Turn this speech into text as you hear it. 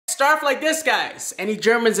start off like this, guys. Any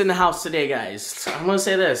Germans in the house today, guys? I'm gonna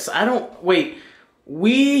say this.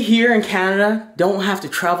 We here in Canada don't have to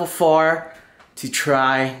travel far to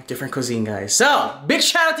try different cuisine, guys. So, big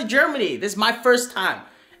shout out to Germany. This is my first time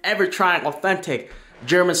ever trying authentic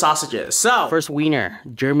German sausages. So, first wiener,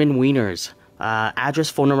 German wieners.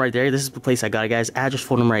 Address, phone number right there. This is the place I got it, guys. Address,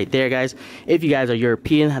 phone number right there, guys. If you guys are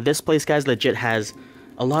European, this place, guys, legit has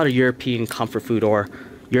a lot of European comfort food or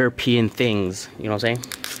European things. You know what I'm saying?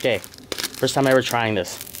 Okay, first time ever trying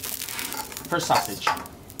this. First sausage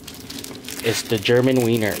is the German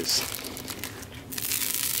wieners.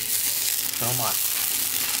 Come on.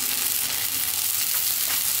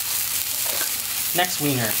 Next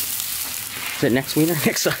wiener. Is it next wiener?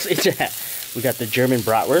 Next sausage. We got the German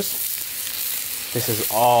bratwurst. This is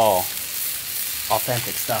all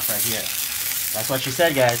authentic stuff right here. That's what she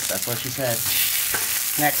said, guys. That's what she said.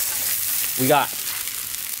 Next, we got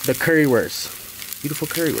the currywurst. Beautiful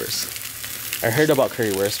currywurst. I heard about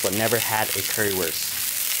currywurst, but never had a currywurst.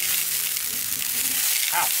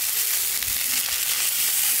 Ow.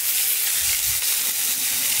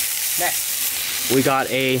 Next, we got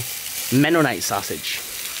a Mennonite sausage.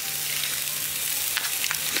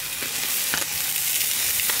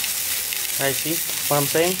 Guys, see what I'm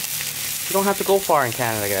saying? You don't have to go far in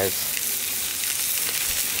Canada, guys,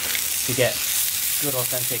 to get good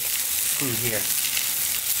authentic food here.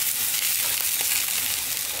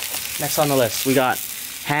 Next on the list, we got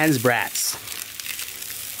Hans Brats.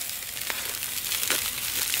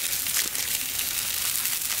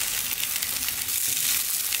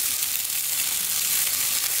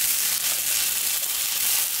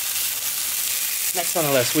 Next on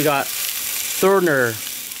the list, we got Thurner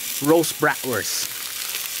roast bratwurst.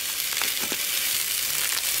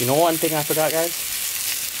 You know one thing I forgot, guys?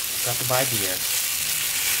 Got to buy beer.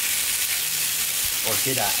 Or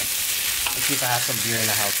did I? Let's see if I have some beer in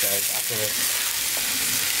the house, guys, after this.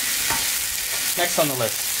 Next on the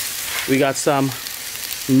list, we got some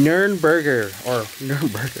Nürnberger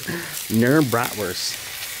bratwurst.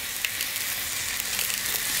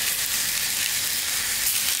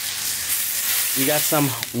 We got some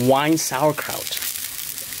wine sauerkraut.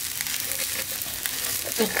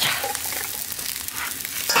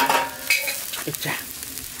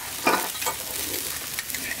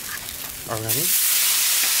 Already?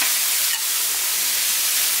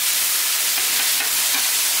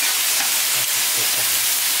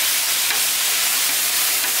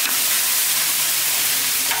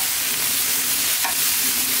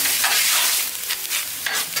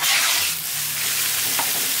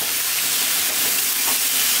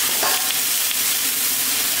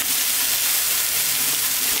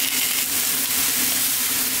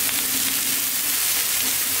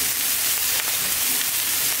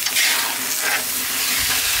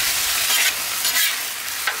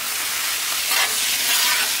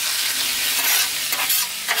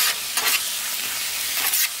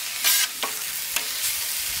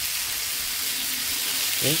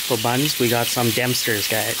 Okay, for buns, we got some Dempsters,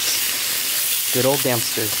 guys. Good old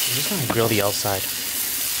Dempsters. I'm just gonna grill the outside.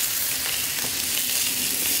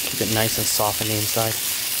 Keep it nice and soft on the inside.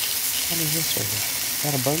 What is this right here? Is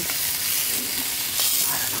that a bug?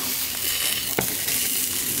 I don't know.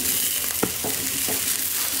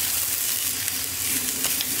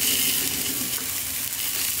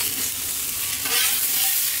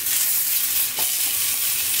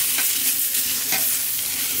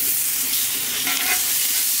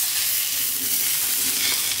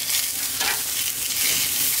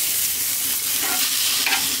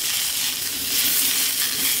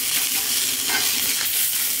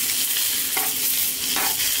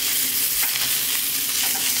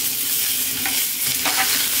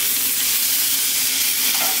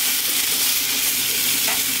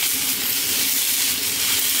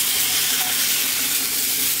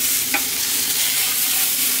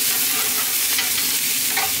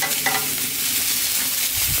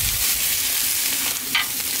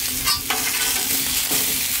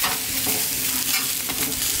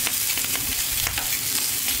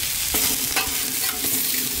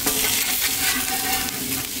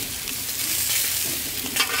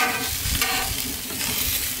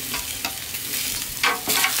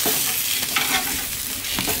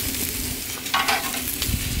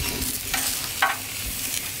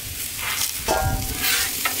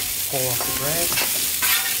 Pull off the bread.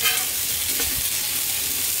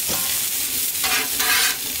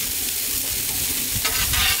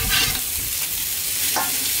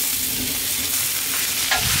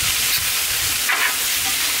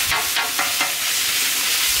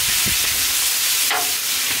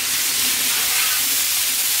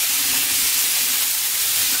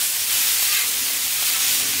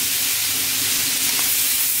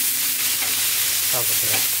 Your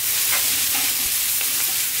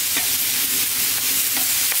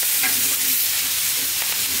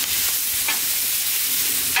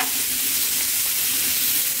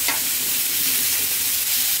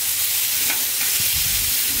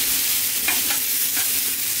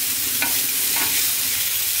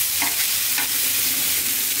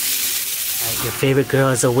favorite girl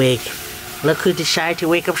is awake. Look who decided to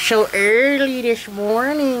wake up so early this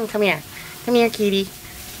morning. Come here. Come here, kitty.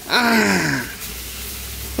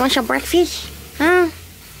 You want some breakfast? Huh?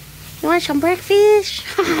 You want some breakfast?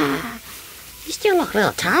 You still look a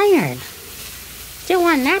little tired. Still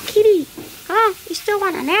want a nap, kitty? Huh? You still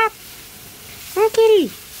want a nap? Huh,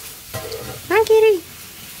 kitty? Huh, kitty?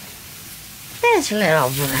 This little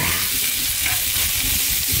brat.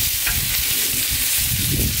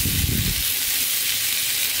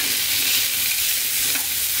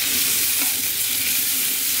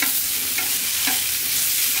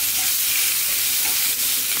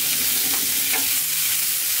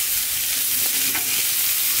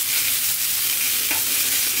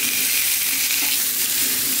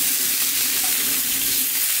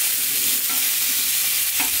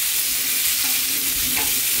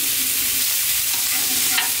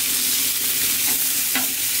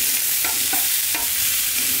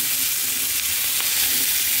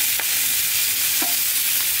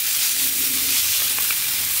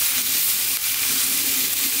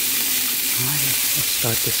 Let's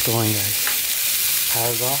start this going, guys.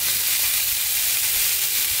 Power's off.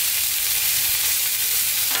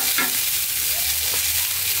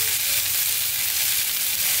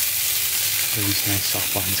 These nice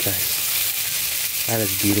soft lines, guys. That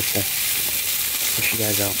is beautiful. Push you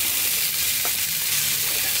guys out.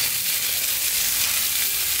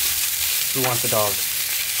 Who wants a dog?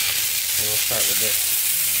 Okay, we'll start with this.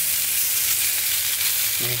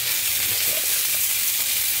 This dog.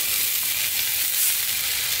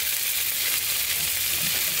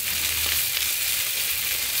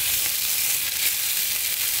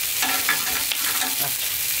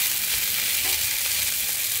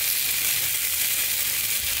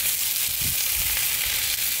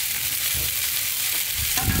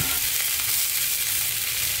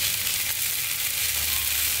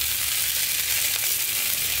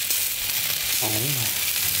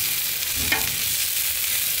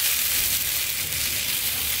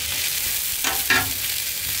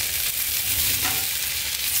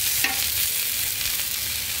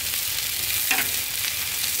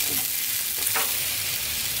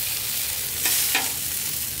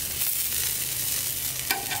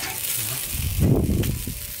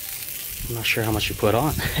 I'm not sure how much you put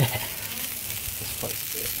on. This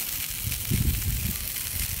part's good.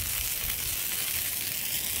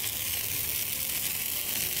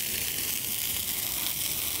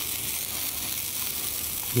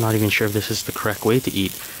 I'm not even sure if this is the correct way to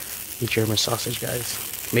eat German sausage, guys.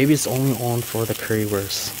 Maybe it's only on for the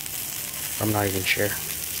currywurst. I'm not even sure.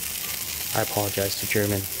 I apologize to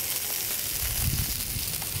German.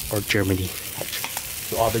 Or Germany.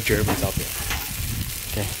 To all the Germans out there.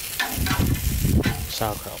 Okay.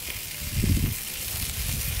 Sauerkraut.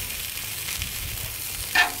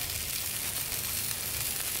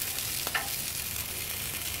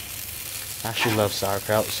 I actually love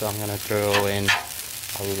sauerkraut, so I'm gonna throw in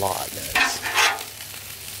a lot, guys.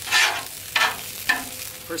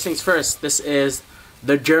 First things first, this is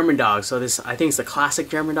the German dog. So this, I think it's the classic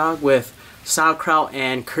German dog with sauerkraut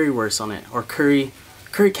and currywurst on it, or curry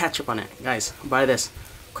ketchup on it. Guys, buy this.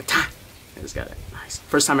 Quick time. I just got it. Nice.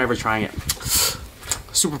 First time ever trying it.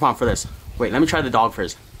 Super pumped for this. Wait, let me try the dog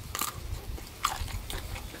first.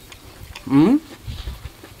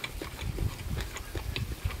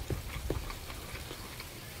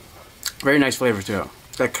 Very nice flavor too.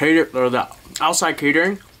 The outside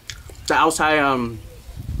catering, the outside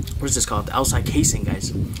what's this called? The outside casing,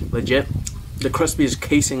 guys. Legit, the crispiest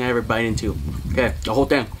casing I ever bite into. Okay, the whole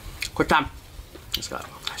thing. Quick time. Let's go.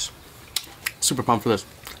 Nice. Super pumped for this.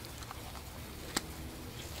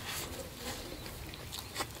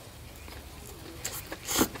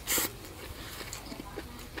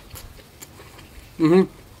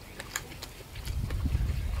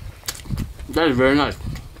 That is very nice.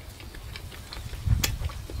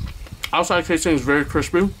 Outside casing is very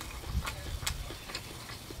crispy.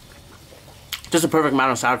 Just a perfect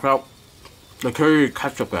amount of sauerkraut. The curry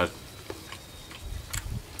ketchup, guys.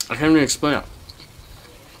 I can't even explain it.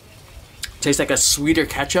 Tastes like a sweeter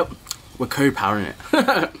ketchup with curry powder in it.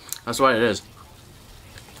 That's what it is.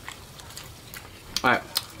 Alright,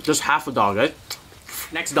 just half a dog, right?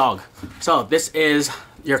 Next dog. So this is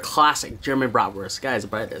your classic German bratwurst. Guys,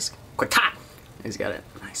 buy this. Quick time. He's got it.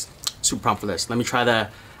 Nice. Super pumped for this. Let me try the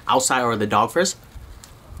outside or the dog first.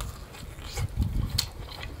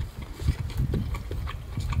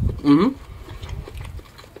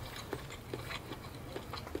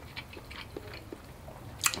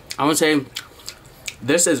 I would say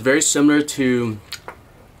this is very similar to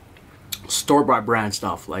store-bought brand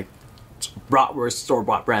stuff, like bratwurst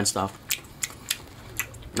store-bought brand stuff.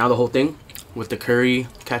 Now the whole thing with the curry,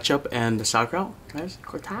 ketchup, and the sauerkraut. Guys,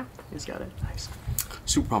 quick tap. He's got it. Nice.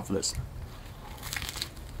 Super pumped for this.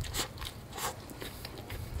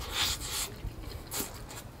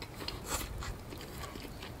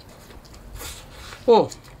 Oh.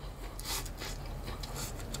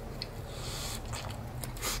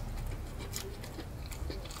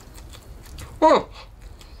 Oh.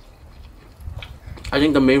 I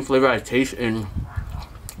think the main flavor I taste in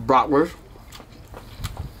bratwurst,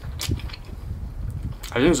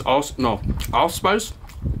 I think it's allspice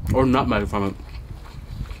or nutmeg from it.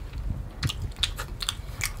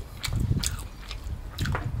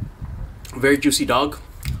 Very juicy dog.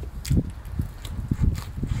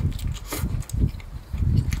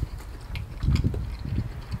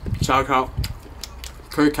 Sauerkraut,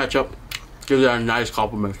 curry ketchup gives it a nice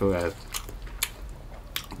compliment to it.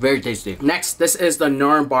 Very tasty. Next, this is the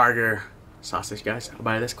Nürnberger sausage, guys. I'll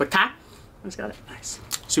buy this. Quick tap. Let's got it. Nice.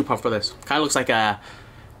 Super pumped for this. Kind of looks like a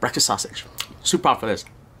breakfast sausage. Super pumped for this.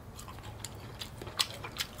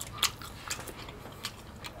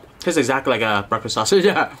 Tastes exactly like a breakfast sausage.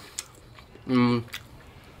 Yeah. The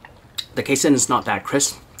casing is not that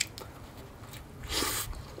crisp.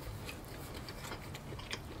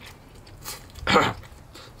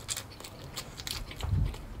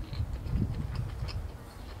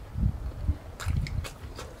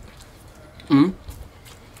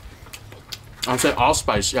 I'd say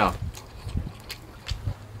allspice, yeah.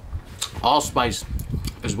 Allspice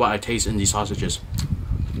is what I taste in these sausages.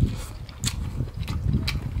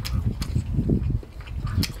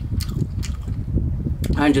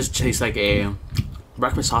 And just tastes like a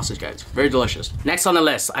breakfast sausage, guys. Very delicious. Next on the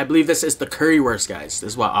list, I believe this is the currywurst, guys.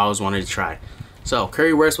 This is what I always wanted to try. So,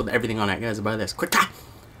 currywurst with everything on it, guys. Buy this. Quick tap!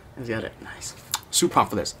 Let's get it. Nice. Super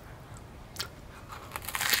pumped for this.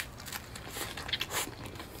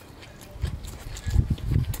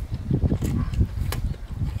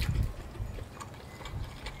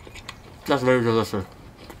 That's very delicious.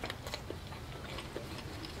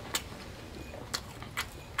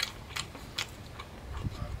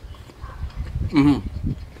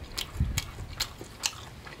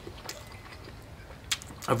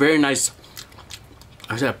 A very nice,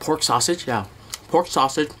 I said pork sausage, yeah. Pork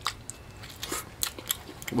sausage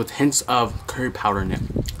with hints of curry powder in it.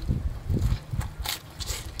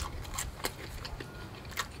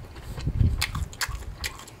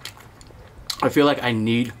 I feel like I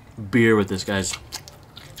need beer with this, guys.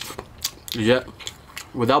 Yeah,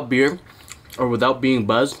 without beer or without being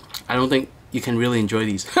buzzed, I don't think you can really enjoy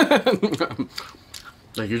these.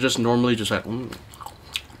 Like, you're just normally just like,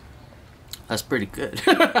 that's pretty good.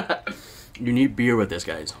 You need beer with this,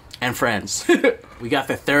 guys, and friends. We got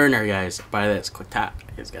the Thurner, guys. Buy this. Quick tap.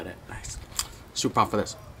 You guys got it. Nice. Super pumped for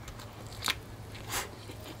this.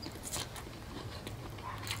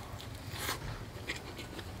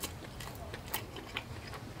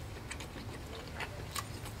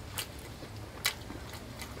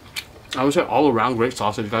 I would say all around great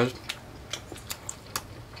sausage, guys.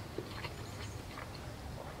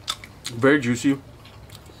 Very juicy.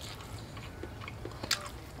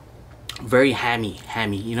 Very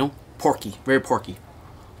hammy, you know? Porky, very porky.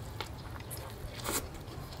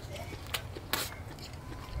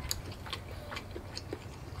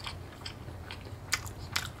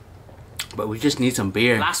 But we just need some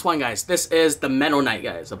beer. Last one, guys. This is the Mennonite,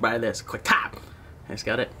 guys. I'll buy this. Quick tap. Guys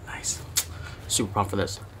got it. Nice. Super pumped for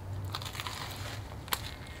this.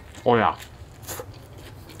 Oh yeah.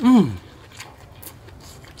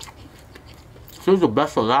 This is the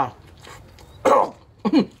best of that.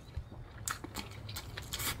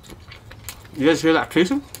 You guys hear that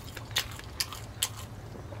casing?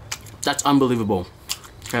 That's unbelievable.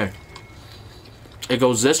 Okay. It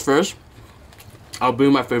goes this first. I'll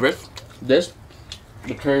bring my favorite. This.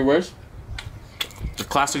 The currywurst. The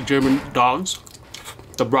classic German dogs.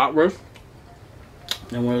 The bratwurst.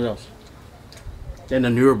 And what else? Then the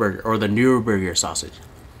Nürburger, or the Nürburger sausage.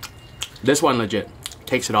 This one legit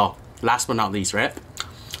takes it all. Last but not least, right?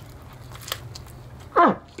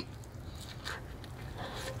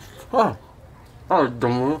 That's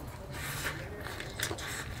dumb move.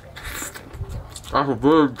 That's a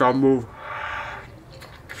very dumb move.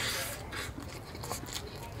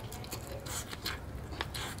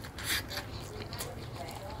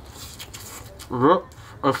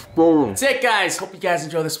 That's it, guys. Hope you guys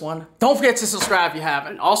enjoy this one. Don't forget to subscribe if you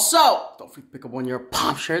haven't. Also, don't forget to pick up one of your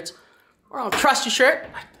pop shirts or on a trusty shirt,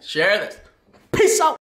 share this. Peace out.